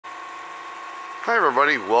Hi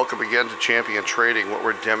everybody, welcome again to Champion Trading. What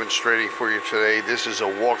we're demonstrating for you today, this is a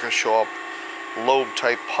Waukesha lobe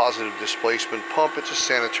type positive displacement pump. It's a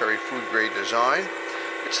sanitary food grade design.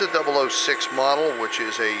 It's the 006 model, which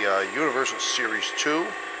is a Universal Series 2.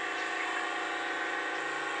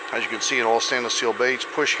 As you can see, in all stainless steel base,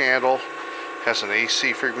 push handle, has an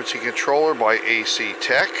AC frequency controller by AC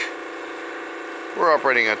Tech. We're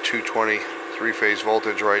operating at 220 three-phase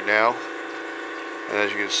voltage right now. And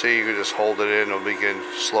as you can see, you can just hold it in, it'll begin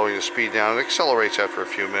slowing the speed down. It accelerates after a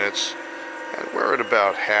few minutes. And we're at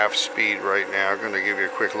about half speed right now. I'm going to give you a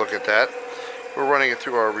quick look at that. We're running it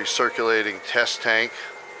through our recirculating test tank.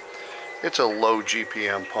 It's a low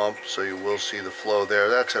GPM pump, so you will see the flow there.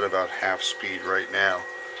 That's at about half speed right now.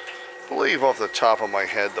 I believe off the top of my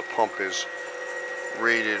head, the pump is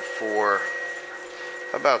rated for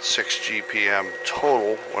about 6 GPM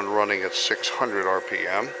total when running at 600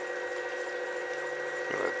 RPM.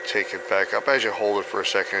 I'm going to take it back up. As you hold it for a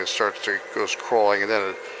second, it goes crawling, and then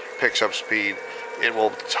it picks up speed. It will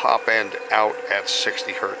top end out at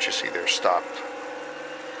 60 hertz. You see they're stopped.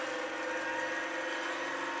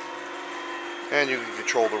 And you can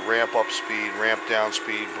control the ramp up speed, ramp down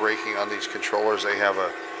speed, braking on these controllers. They have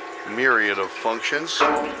a myriad of functions.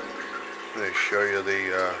 Let me show you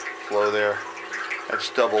the flow there. That's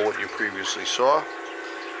double what you previously saw.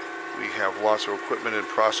 We have lots of equipment and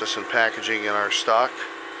process and packaging in our stock.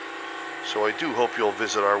 So I do hope you'll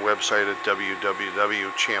visit our website at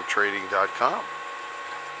www.champtrading.com.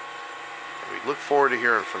 We look forward to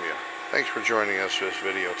hearing from you. Thanks for joining us for this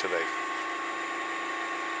video today.